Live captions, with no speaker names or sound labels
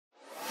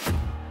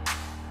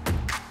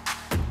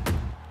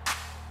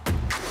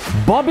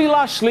Bobby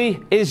Lashley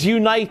is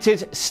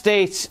United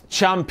States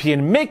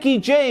Champion. Mickie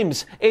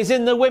James is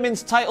in the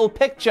women's title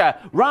picture.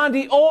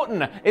 Randy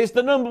Orton is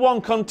the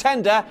 #1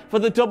 contender for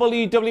the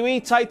WWE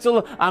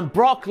title. And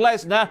Brock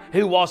Lesnar,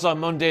 who was on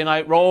Monday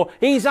Night Raw,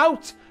 he's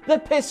out. The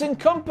pissing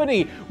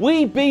company.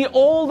 We be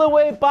all the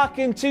way back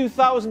in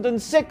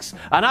 2006.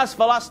 And as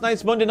for last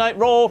night's Monday Night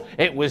Raw,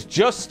 it was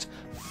just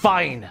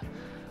fine.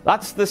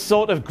 That's the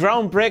sort of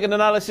groundbreaking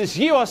analysis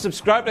you are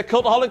subscribed to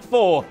Cultaholic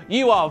for.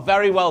 You are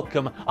very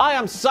welcome. I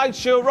am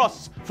Sideshow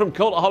Ross from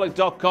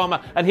Cultaholic.com,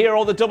 and here are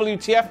all the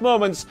WTF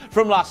moments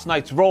from last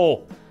night's Raw.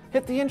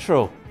 Hit the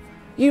intro.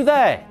 You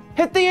there?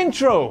 Hit the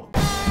intro.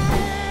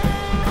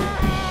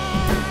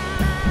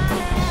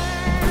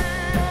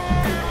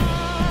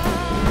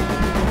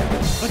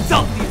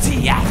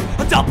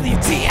 WTF!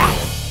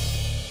 WTF!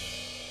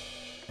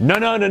 No.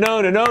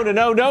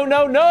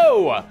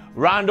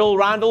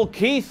 Randall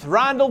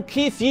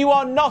Keith, you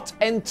are not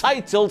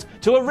entitled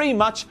to a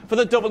rematch for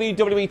the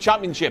WWE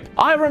Championship.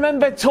 I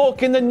remember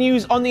talking the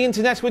news on the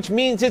internet, which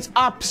means it's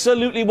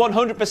absolutely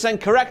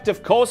 100% correct,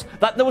 of course,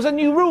 that there was a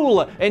new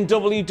rule in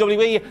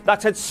WWE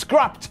that had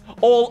scrapped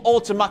all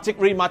automatic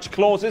rematch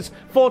clauses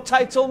for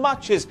title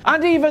matches.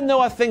 And even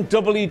though I think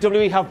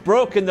WWE have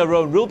broken their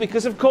own rule,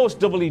 because of course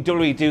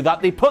WWE do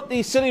that, they put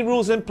these silly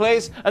rules in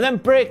place and then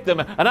break them,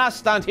 and I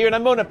stand here and I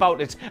moan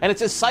about it, and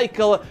it's a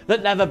cycle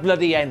that never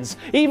bloody ends.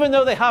 Even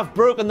though they have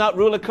broken that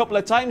rule a couple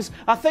of times,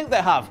 I think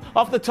they have.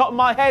 Off the top of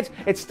my head,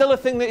 it's still a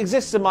thing that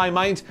exists in my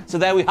mind, so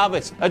there we have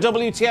it. A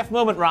WTF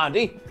moment,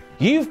 Randy.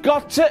 You've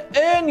got to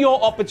earn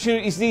your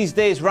opportunities these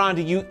days,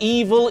 Randy, you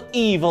evil,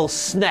 evil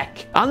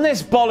snack. And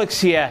this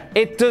bollocks here,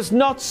 it does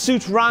not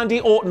suit Randy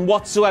Orton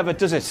whatsoever,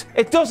 does it?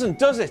 It doesn't,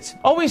 does it?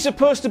 Are we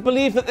supposed to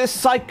believe that this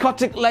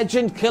psychotic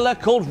legend killer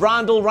called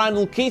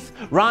Randall Keith,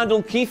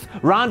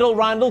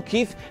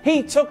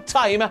 he took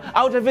time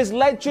out of his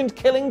legend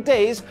killing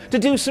days to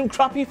do some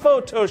crappy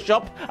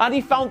Photoshop, and he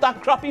found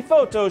that crappy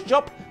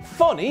Photoshop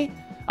funny?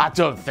 I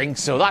don't think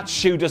so. That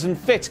shoe doesn't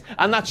fit.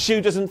 And that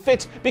shoe doesn't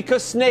fit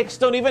because snakes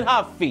don't even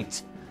have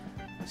feet.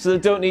 So they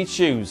don't need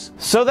shoes.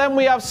 So then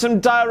we have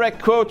some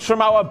direct quotes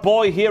from our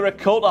boy here at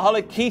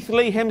Cultaholic, Keith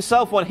Lee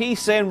himself, when he's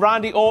saying,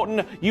 Randy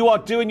Orton, you are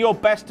doing your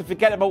best to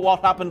forget about what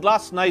happened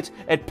last night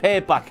at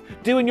Payback.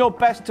 Doing your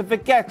best to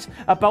forget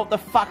about the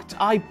fact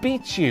I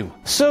beat you.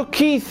 So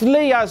Keith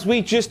Lee, as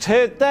we just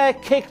heard there,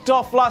 kicked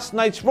off last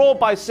night's Raw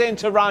by saying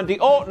to Randy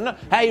Orton,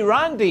 hey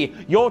Randy,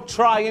 you're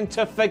trying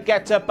to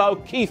forget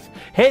about Keith.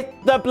 Hit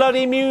the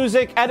bloody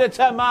music,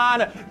 editor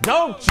man.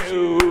 Don't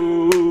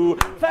you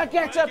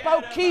forget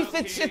about Keith.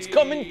 It's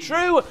coming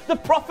true. The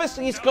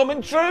prophecy is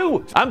coming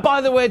true. And by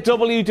the way,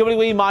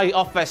 WWE, my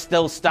offer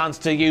still stands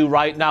to you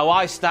right now.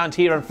 I stand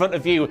here in front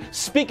of you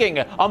speaking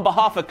on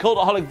behalf of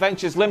Cultaholic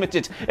Ventures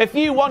Limited. If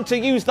you want to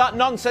use that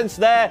nonsense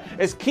there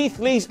as Keith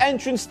Lee's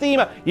entrance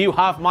theme, you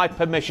have my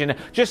permission.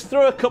 Just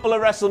throw a couple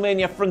of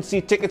WrestleMania front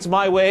seat tickets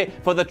my way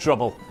for the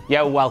trouble.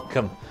 You're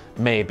welcome.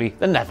 Maybe.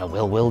 They never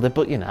will they?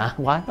 But you know,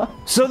 why not?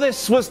 So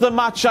this was the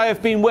match I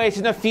have been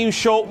waiting a few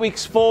short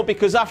weeks for,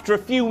 because after a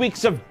few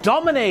weeks of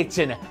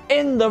dominating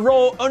in the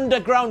Raw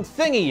Underground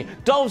thingy,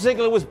 Dolph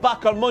Ziggler was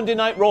back on Monday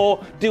Night Raw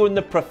doing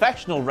the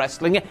professional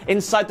wrestling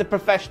inside the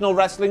professional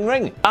wrestling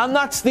ring. And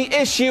that's the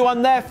issue,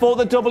 and therefore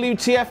the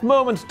WTF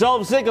moment.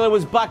 Dolph Ziggler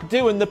was back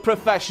doing the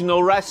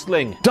professional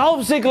wrestling.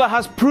 Dolph Ziggler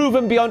has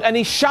proven beyond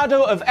any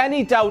shadow of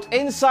any doubt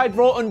inside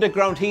Raw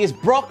Underground he is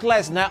Brock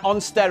Lesnar on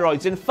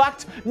steroids. In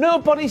fact,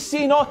 nobody's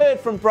seen or heard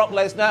from Brock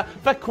Lesnar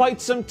for quite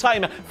some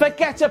time.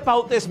 Forget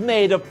about this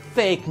made-up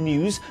fake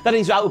news that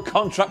he's out of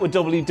contract with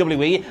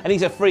WWE and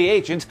he's a free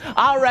agent.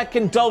 I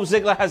reckon Dolph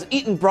Ziggler has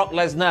eaten Brock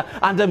Lesnar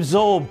and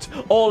absorbed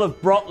all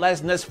of Brock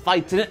Lesnar's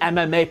fighting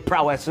MMA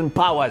prowess and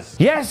powers.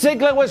 Yes,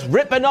 Ziggler was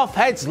ripping off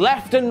heads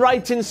left and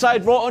right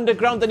inside Raw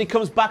Underground, then he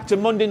comes back to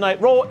Monday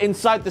Night Raw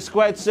inside the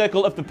squared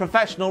circle of the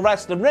professional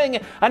wrestling ring,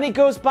 and he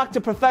goes back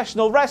to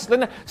professional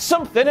wrestling,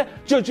 something,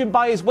 judging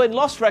by his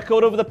win-loss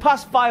record over the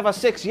past 5 or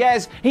 6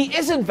 years, he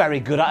isn't very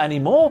good at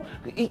anymore.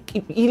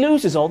 He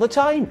loses all the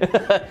time.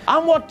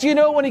 And what do you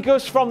know, when he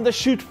goes from the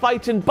shoot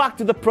fighting back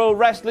to the pro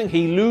wrestling,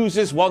 he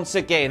loses once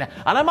again.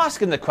 And I'm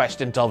asking the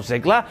question, Dolph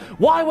Ziggler,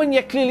 why, when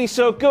you're clearly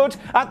so good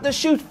at the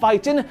shoot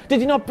fighting,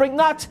 did you not bring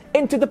that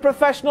into the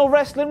professional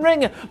wrestling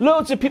ring?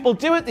 Loads of people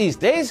do it these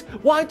days.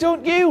 Why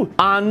don't you?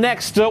 And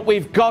next up,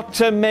 we've got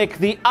to make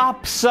the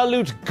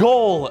absolute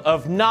goal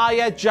of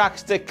Nia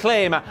Jax to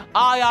claim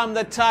I am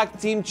the tag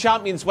team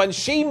champions, when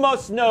she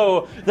must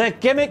know the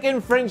gimmick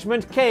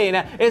infringement Kane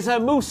is a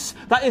moose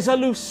that is a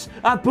loose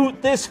about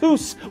this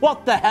hoose.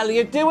 What the hell are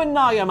you doing,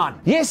 Nia, man?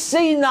 You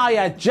see,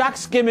 Nia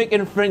Jax, gimmick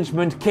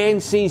infringement Kane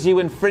sees you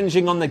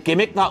infringing on the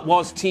gimmick that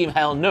was Team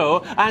Hell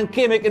No, and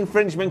gimmick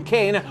infringement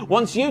Kane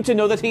wants you to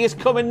know that he is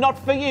coming not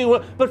for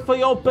you, but for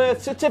your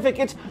birth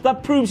certificate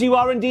that proves you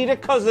are indeed a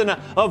cousin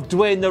of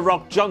Dwayne "The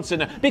Rock"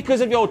 Johnson. Because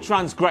of your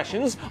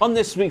transgressions on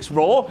this week's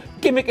Raw,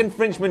 Gimmick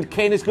Infringement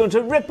Kane is going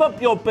to rip up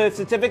your birth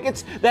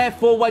certificates.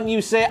 Therefore, when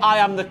you say I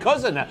am the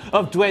cousin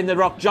of Dwayne "The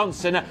Rock"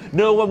 Johnson,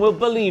 no one will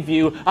believe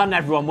you and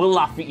everyone will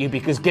laugh at you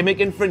because Gimmick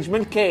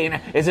Infringement Kane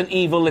is an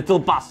evil little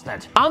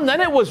bastard. And then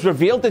it was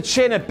revealed that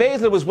Shayna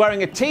Baszler was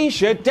wearing a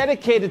t-shirt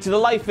dedicated to the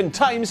life and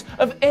times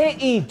of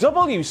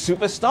AEW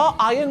superstar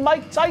Iron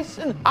Mike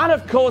Tyson. And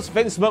of course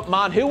Vince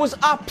McMahon, who was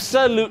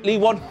absolutely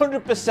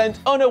 100%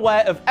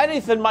 unaware of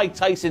anything Mike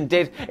Tyson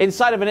did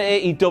inside of an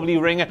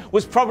AEW ring,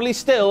 was probably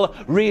still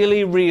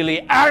really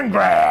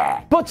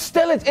angry. But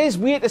still, it is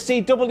weird to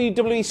see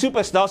WWE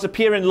superstars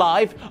appearing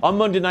live on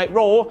Monday Night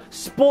Raw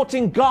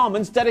sporting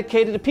garments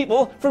dedicated to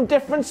people from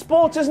different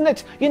sports, isn't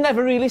it? You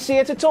never really see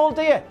it at all,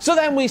 do you? So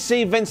then we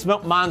see Vince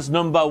McMahon's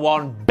number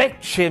one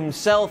bitch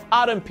himself,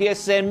 Adam Pearce,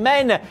 saying,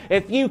 men,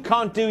 if you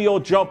can't do your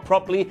job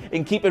properly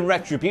in keeping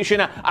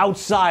Retribution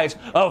outside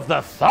of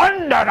the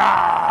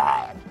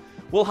Thunderdome,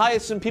 we'll hire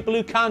some people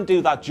who can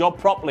do that job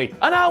properly.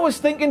 And I was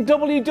thinking,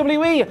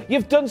 WWE,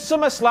 you've done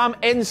SummerSlam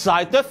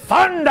inside the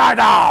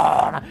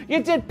Thunderdome.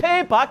 You did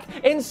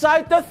Payback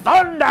inside the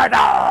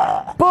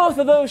Thunderdome. Both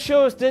of those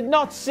shows did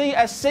not see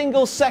a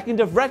single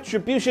second of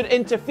Retribution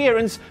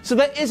interference, so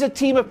there is a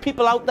team of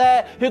people out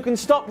there who can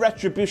stop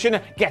Retribution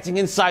getting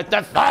inside the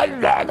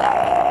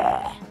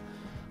Thunderdome.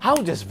 How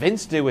does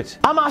Vince do it?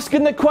 I'm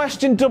asking the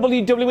question,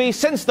 WWE,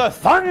 since the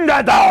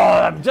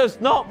Thunderdome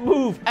does not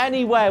move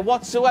anywhere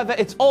whatsoever,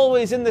 it's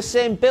always in the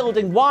same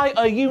building, why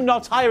are you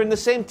not hiring the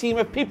same team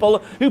of people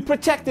who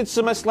protected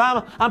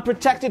SummerSlam and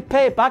protected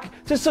Payback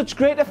to such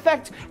great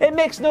effect? It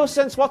makes no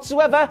sense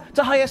whatsoever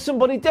to hire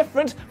somebody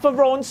different for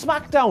Raw and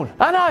SmackDown.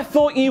 And I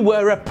thought you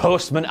were a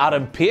postman,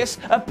 Adam Pearce.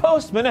 A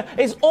postman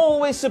is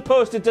always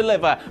supposed to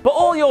deliver, but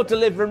all you're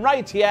delivering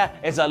right here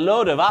is a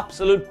load of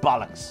absolute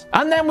bollocks.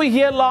 And then we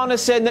hear Lana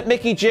saying that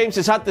Mickie James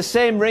has had the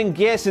same ring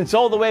gear since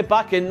all the way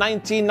back in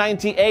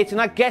 1998,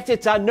 and I get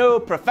it, I know,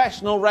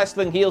 professional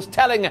wrestling heels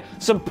telling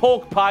some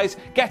pork pies,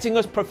 getting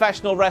us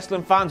professional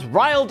wrestling fans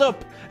riled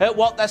up at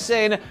what they're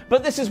saying,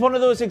 but this is one of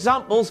those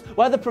examples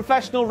where the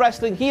professional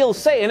wrestling heels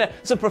saying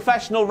some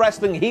professional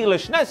wrestling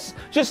heelishness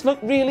just look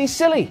really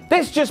silly.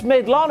 This just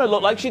made Lana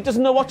look like she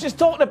doesn't know what she's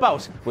talking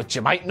about, which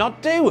you might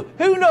not do.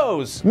 Who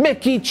knows?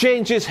 Mickie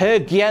changes her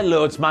gear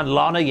loads, man,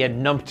 Lana, you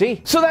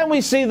numpty. So then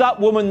we see that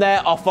woman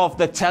there off of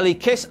the telly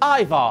kiss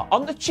Ivar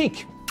on the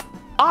cheek.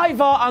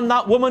 Ivar and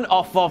that woman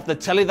off of the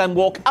telly then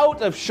walk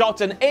out of shot,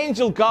 and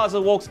Angel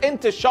Garza walks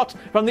into shot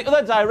from the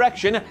other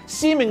direction,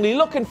 seemingly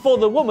looking for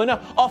the woman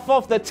off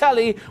of the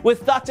telly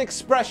with that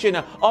expression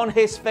on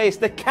his face.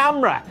 The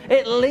camera,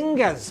 it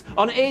lingers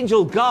on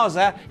Angel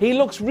Garza. He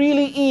looks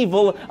really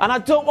evil, and I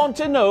don't want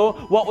to know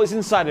what was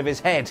inside of his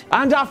head.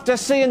 And after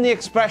seeing the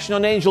expression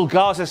on Angel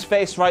Garza's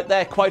face right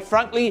there, quite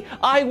frankly,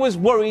 I was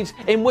worried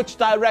in which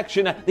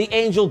direction the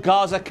Angel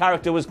Garza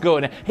character was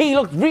going. He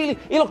looked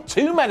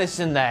too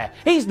menacing there.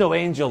 He's no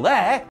angel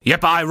there.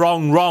 Yep, I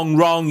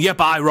wrong. Yep,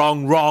 I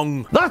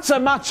wrong. That's a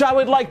match I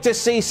would like to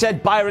see,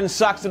 said Byron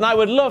Saxton. I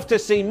would love to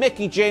see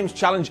Mickie James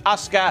challenge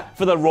Asuka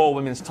for the Raw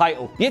Women's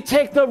title. You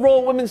take the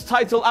Raw Women's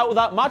title out of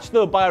that match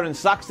though, Byron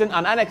Saxton,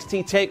 and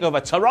NXT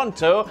TakeOver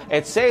Toronto,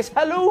 it says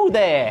hello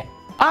there.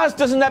 As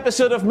does an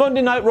episode of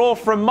Monday Night Raw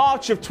from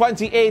March of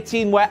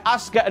 2018 where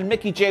Asuka and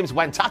Mickie James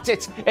went at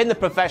it in the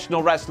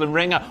professional wrestling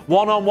ring.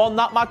 One-on-one,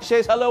 that match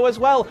says hello as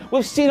well.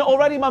 We've seen it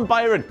already, man,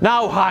 Byron.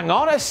 Now, hang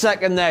on a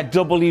second there,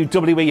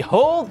 WWE.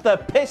 Hold the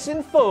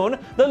pissing phone.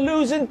 The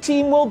losing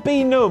team will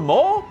be no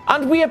more.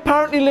 And we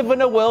apparently live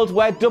in a world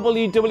where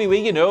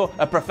WWE, you know,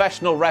 a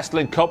professional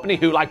wrestling company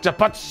who like to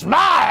put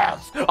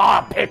smiles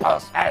on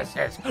people's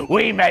faces.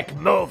 We make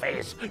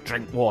movies.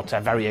 Drink water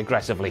very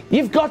aggressively.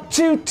 You've got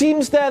two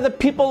teams there that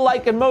people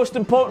like, and most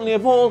importantly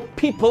of all,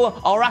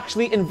 people are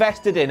actually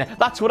invested in.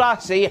 That's what I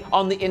see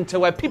on the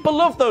interweb. People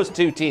love those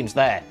two teams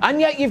there. And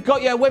yet you've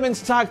got your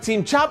women's tag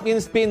team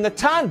champions being the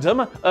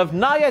tandem of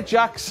Nia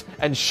Jax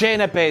and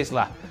Shayna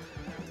Baszler.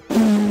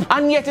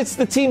 And yet it's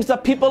the teams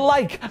that people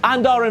like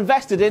and are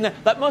invested in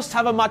that must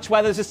have a match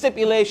where there's a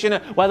stipulation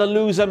where the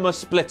loser must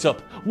split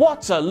up.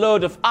 What a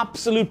load of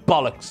absolute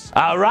bollocks.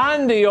 A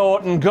Randy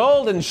Orton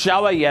golden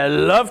shower, you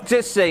love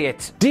to see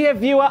it. Dear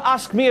viewer,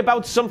 ask me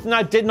about something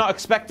I did not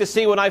expect to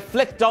see when I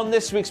flicked on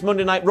this week's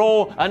Monday Night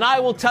Raw, and I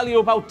will tell you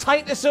about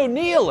Titus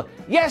O'Neil.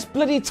 Yes,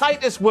 bloody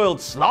Titus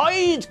World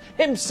Slide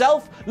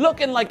himself,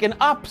 looking like an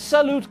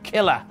absolute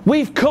killer.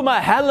 We've come a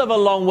hell of a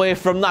long way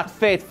from that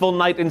fateful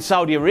night in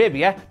Saudi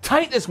Arabia.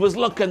 Titus was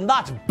looking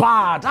that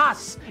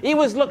badass. He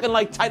was looking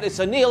like Titus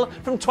O'Neil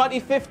from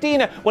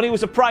 2015 when he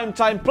was a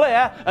primetime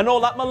player and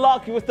all that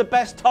malarkey with the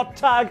best hot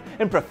tag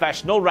in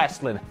professional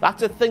wrestling.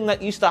 That's a thing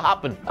that used to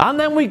happen. And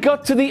then we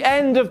got to the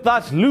end of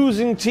that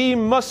losing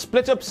team must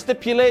split up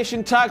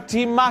stipulation tag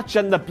team match,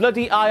 and the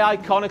bloody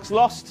IIconics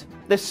lost.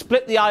 they've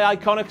split the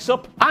IIconics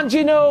up. And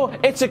you know,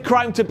 it's a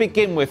crime to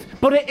begin with,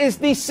 but it is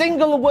the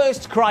single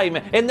worst crime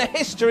in the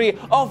history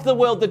of the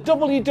world. The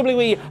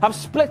WWE have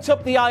split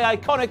up the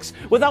IIconics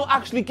without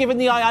actually giving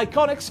the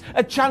IIconics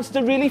a chance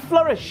to really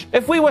flourish.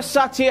 If we were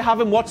sat here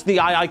having watched the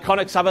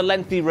IIconics have a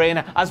lengthy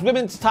reign as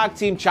women's tag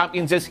team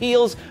champions, as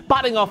heels,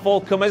 batting off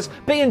all comers,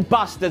 being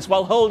bastards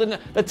while holding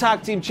the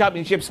tag team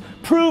championships,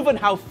 proving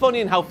how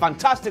funny and how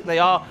fantastic they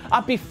are,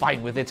 I'd be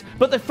fine with it.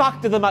 But the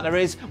fact of the matter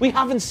is, we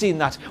haven't seen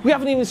that. We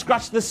haven't even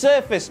scratched the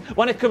surface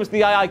when it comes to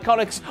the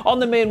IIconics on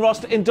the main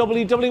roster in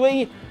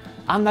WWE,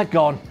 and they're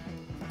gone.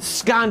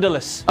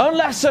 Scandalous.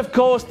 Unless, of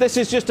course, this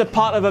is just a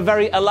part of a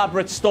very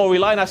elaborate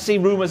storyline. I see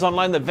rumours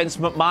online that Vince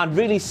McMahon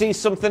really sees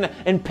something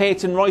in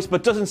Peyton Royce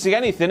but doesn't see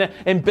anything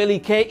in Billie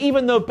Kay,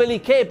 even though Billie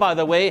Kay, by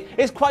the way,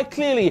 is quite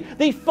clearly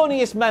the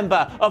funniest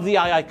member of the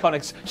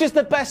IIconics. She's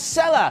the best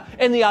seller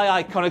in the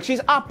IIconics.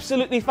 She's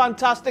absolutely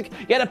fantastic,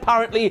 yet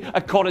apparently,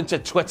 according to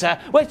Twitter,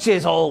 which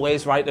is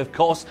always right, of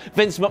course,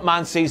 Vince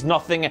McMahon sees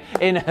nothing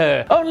in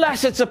her.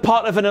 Unless it's a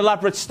part of an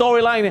elaborate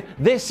storyline,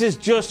 this is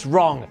just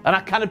wrong, and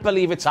I cannot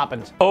believe it's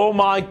happened. Oh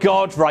my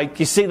God, right,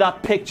 you see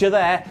that picture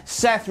there?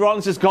 Seth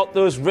Rollins has got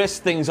those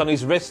wrist things on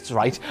his wrists,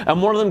 right? And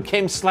one of them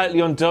came slightly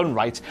undone,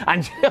 right?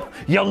 And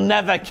you'll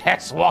never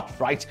guess what,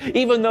 right?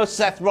 Even though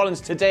Seth Rollins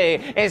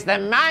today is the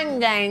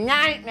Monday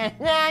Night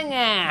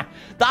Messiah.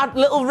 That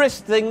little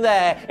wrist thing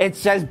there, it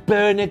says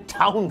burn it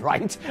down,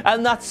 right?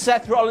 And that's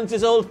Seth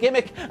Rollins' old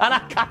gimmick, and I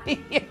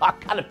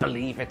can't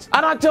believe it.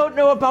 And I don't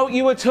know about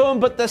you at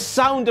home, but the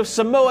sound of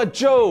Samoa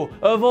Joe,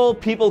 of all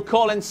people,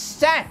 calling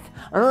Seth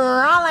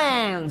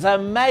Rollins a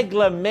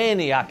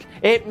megalomaniac,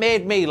 it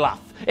made me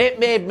laugh. It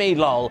made me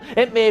lol.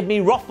 It made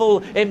me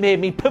ruffle. It made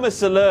me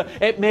pumicellar.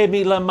 It made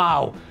me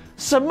lamau.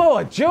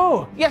 Samoa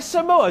Joe. Yes,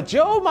 Samoa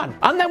Joe, man.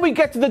 And then we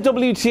get to the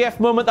WTF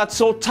moment that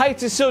saw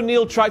Titus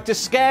O'Neil try to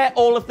scare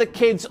all of the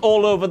kids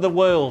all over the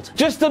world.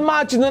 Just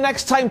imagine the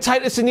next time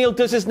Titus O'Neil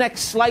does his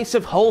next slice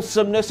of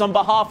wholesomeness on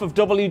behalf of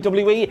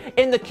WWE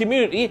in the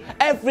community,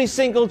 every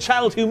single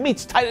child who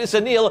meets Titus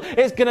O'Neil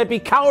is going to be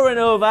cowering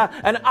over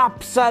and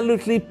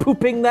absolutely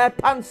pooping their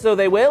pants, so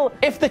they will.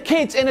 If the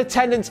kids in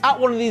attendance at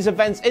one of these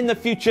events in the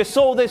future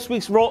saw this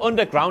week's Raw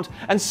Underground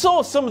and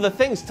saw some of the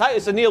things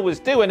Titus O'Neil was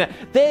doing,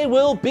 they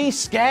will be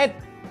scared.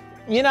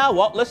 You know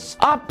what, let's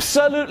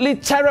absolutely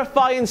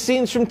terrifying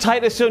scenes from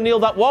Titus O'Neil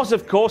that was,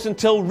 of course,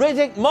 until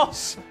Riddick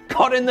Moss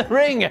got in the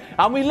ring.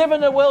 And we live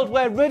in a world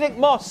where Riddick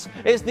Moss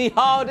is the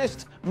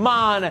hardest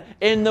man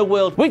in the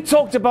world. We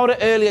talked about it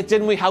earlier,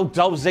 didn't we? How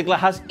Dolph Ziggler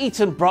has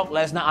eaten Brock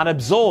Lesnar and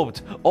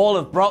absorbed all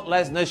of Brock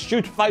Lesnar's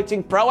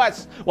shoot-fighting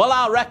prowess. Well,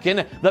 I reckon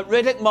that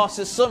Riddick Moss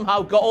has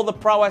somehow got all the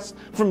prowess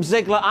from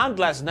Ziggler and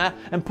Lesnar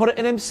and put it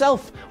in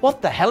himself.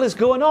 What the hell is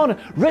going on?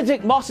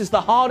 Riddick Moss is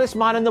the hardest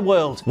man in the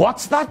world.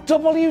 What's that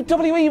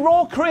WWE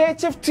Raw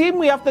creative team?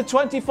 We have the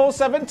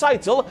 24/7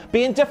 title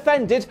being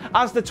defended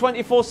as the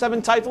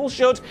 24/7 title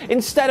should,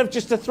 instead of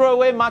just a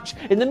throwaway match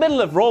in the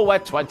middle of Raw where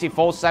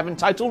 24/7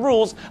 title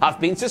rules have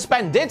been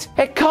suspended.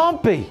 It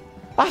can't be.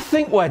 I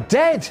think we're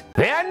dead.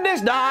 The end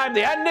is nigh,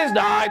 the end is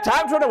nigh,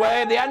 time to run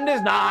away, the end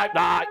is nigh.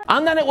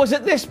 And then it was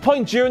at this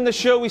point during the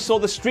show we saw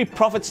the Street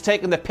Profits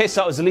taking the piss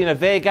out of Zelina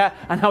Vega,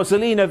 and how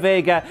Zelina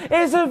Vega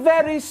is a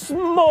very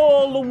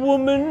small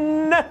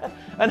woman,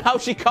 and how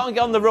she can't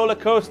get on the roller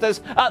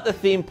coasters at the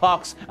theme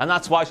parks, and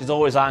that's why she's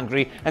always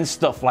angry and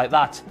stuff like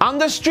that.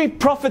 And the Street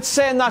Profits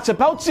saying that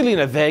about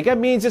Zelina Vega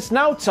means it's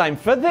now time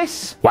for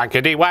this.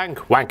 Wankety wank,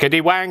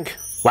 wankety wank,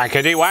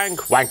 wankety wank,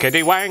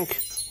 wankety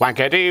wank.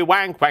 Wankety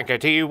wank,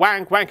 wankety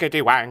wank,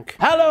 wankety wank.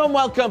 Hello and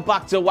welcome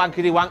back to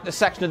Wankety Wank, the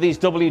section of these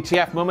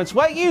WTF moments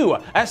where you,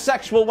 as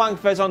sexual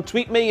wankfers,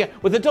 tweet me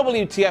with a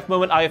WTF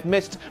moment I have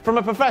missed from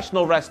a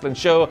professional wrestling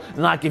show,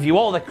 and I give you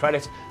all the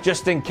credit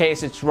just in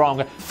case it's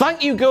wrong.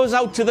 Thank you goes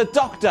out to the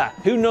doctor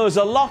who knows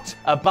a lot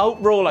about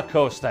roller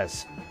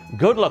coasters.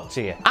 Good luck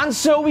to you. And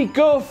so we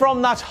go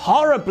from that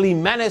horribly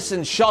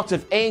menacing shot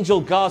of Angel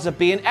Garza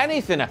being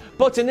anything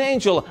but an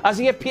angel as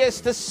he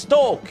appears to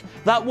stalk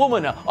that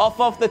woman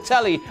off of the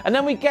telly. And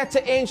then we get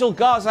to Angel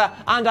Garza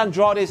and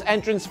Andrade's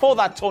entrance for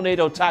that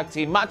Tornado Tag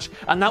Team match.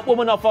 And that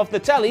woman off of the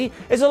telly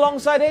is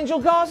alongside Angel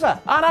Garza.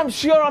 And I'm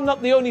sure I'm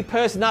not the only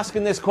person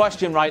asking this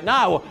question right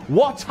now.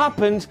 What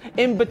happened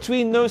in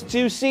between those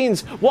two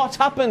scenes? What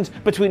happened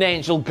between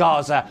Angel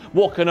Garza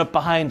walking up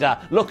behind her,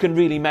 looking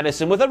really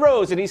menacing with a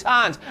rose in his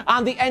hand,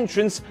 and the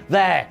entrance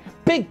there?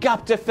 Big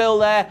gap to fill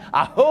there.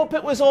 I hope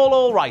it was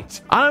all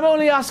right. And I'm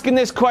only asking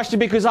this question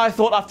because I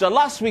thought after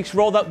last week's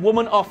Raw that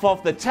woman off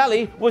of the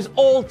telly was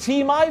all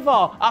Team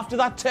Ivar after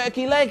that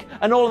turkey leg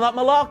and all of that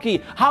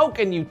malarkey. How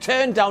can you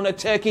turn down a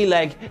turkey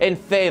leg in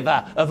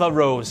favour of a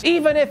rose?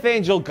 Even if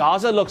Angel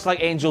Garza looks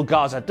like Angel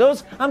Garza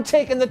does, I'm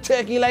taking the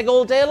turkey leg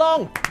all day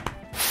long.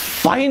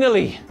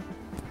 Finally.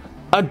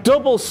 A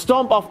double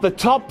stomp off the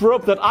top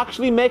rope that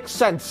actually makes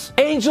sense.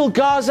 Angel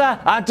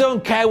Garza, I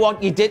don't care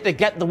what you did to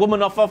get the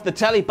woman off the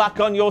telly back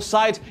on your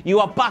side. You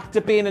are back to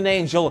being an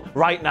angel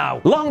right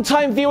now.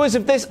 Long-time viewers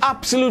of this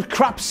absolute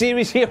crap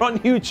series here on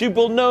YouTube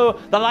will know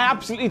that I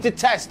absolutely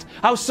detest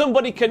how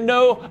somebody can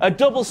know a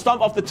double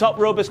stomp off the top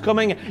rope is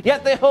coming,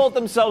 yet they hold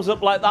themselves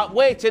up like that,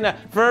 waiting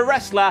for a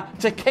wrestler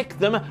to kick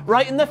them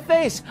right in the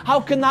face. How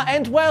can that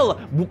end well?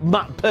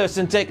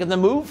 Person taking the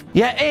move?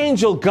 Yeah,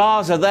 Angel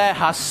Garza there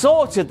has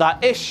sorted that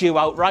issue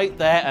out right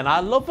there, and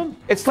I love him.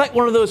 It's like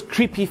one of those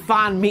creepy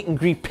fan meet and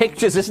greet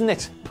pictures, isn't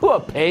it? Poor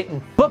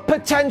Peyton. But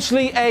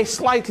potentially a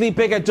slightly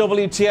bigger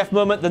WTF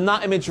moment than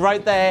that image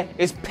right there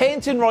is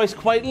Peyton Royce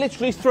quite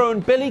literally throwing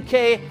Billie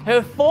Kay,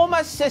 her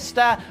former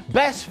sister,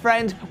 best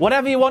friend,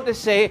 whatever you want to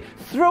say,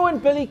 throwing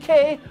Billie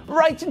Kay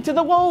right into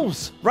the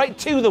wolves. Right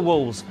to the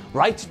wolves.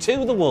 Right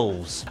to the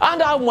wolves.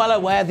 And I'm well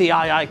aware the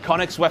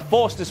IIconics were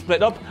forced to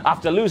split up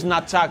after losing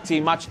that tag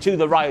team match to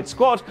the Riott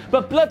Squad,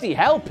 but bloody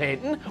hell,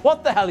 Peyton,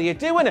 what the hell are you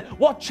doing?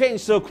 What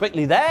changed so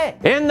quickly there?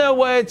 In the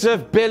words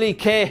of Billie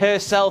Kay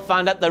herself,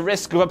 and at the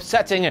risk of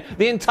upsetting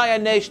the entire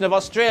nation of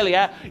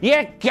Australia,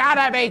 you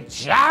gotta be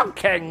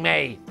joking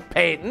me,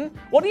 Peyton.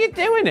 What are you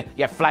doing?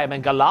 You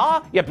flaming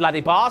galah, you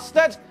bloody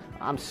bastard.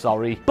 I'm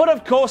sorry. But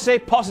of course, a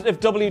positive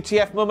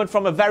WTF moment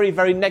from a very,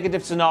 very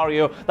negative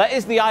scenario that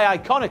is the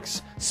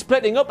IIconics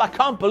splitting up. I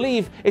can't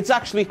believe it's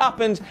actually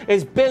happened.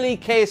 Is Billie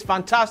Kay's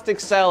fantastic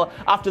sell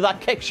after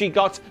that kick she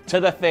got to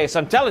the face.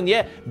 I'm telling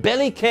you,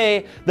 Billie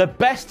Kay, the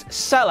best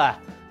seller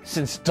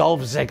since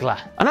Dolph Ziggler.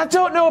 And I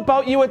don't know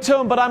about you at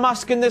home, but I'm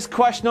asking this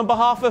question on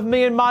behalf of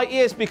me and my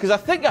ears because I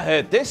think I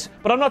heard this,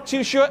 but I'm not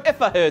too sure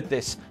if I heard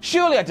this.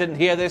 Surely I didn't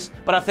hear this,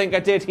 but I think I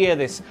did hear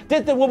this.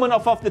 Did the woman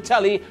off the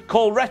telly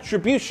call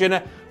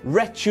retribution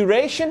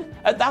returation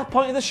at that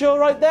point of the show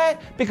right there?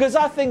 Because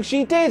I think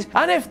she did.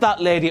 And if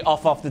that lady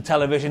off the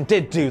television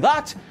did do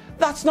that,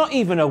 that's not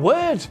even a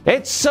word.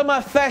 It's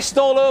Summerfest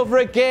all over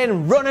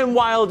again, running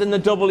wild in the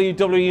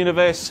WWE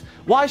Universe.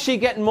 Why is she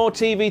getting more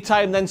TV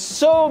time than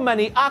so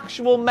many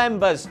actual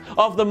members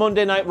of the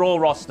Monday Night Raw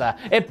roster?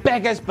 It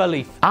beggars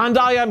belief. And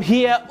I am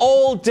here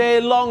all day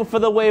long for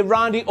the way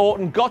Randy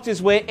Orton got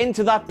his way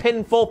into that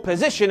pinfall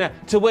position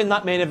to win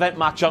that main event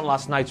match on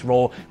last night's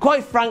Raw.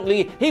 Quite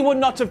frankly, he would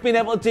not have been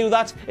able to do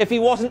that if he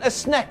wasn't a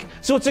snack.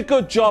 So it's a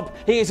good job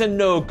he is a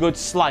no-good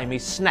slimy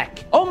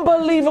snack.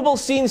 Unbelievable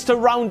scenes to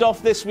round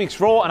off this week's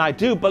Raw, and I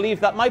do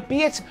believe that might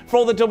be it for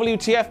all the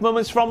WTF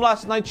moments from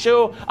last night's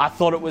show. I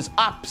thought it was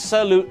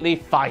absolutely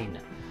fine.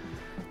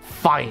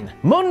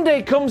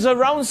 Monday comes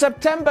around,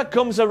 September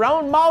comes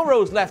around,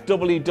 Melrose left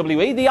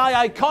WWE, the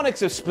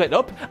IIconics have split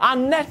up,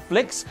 and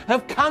Netflix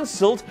have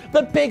cancelled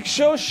the Big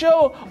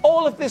Show.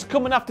 All of this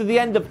coming after the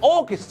end of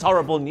August's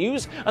horrible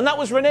news, and that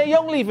was Renee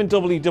Young leaving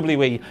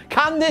WWE.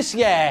 Can this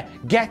year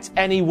get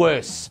any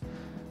worse?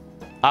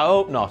 I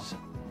hope not.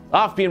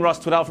 I've been Ross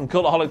Twiddell from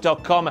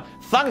Cultaholic.com.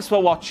 Thanks for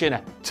watching.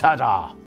 Ta-da.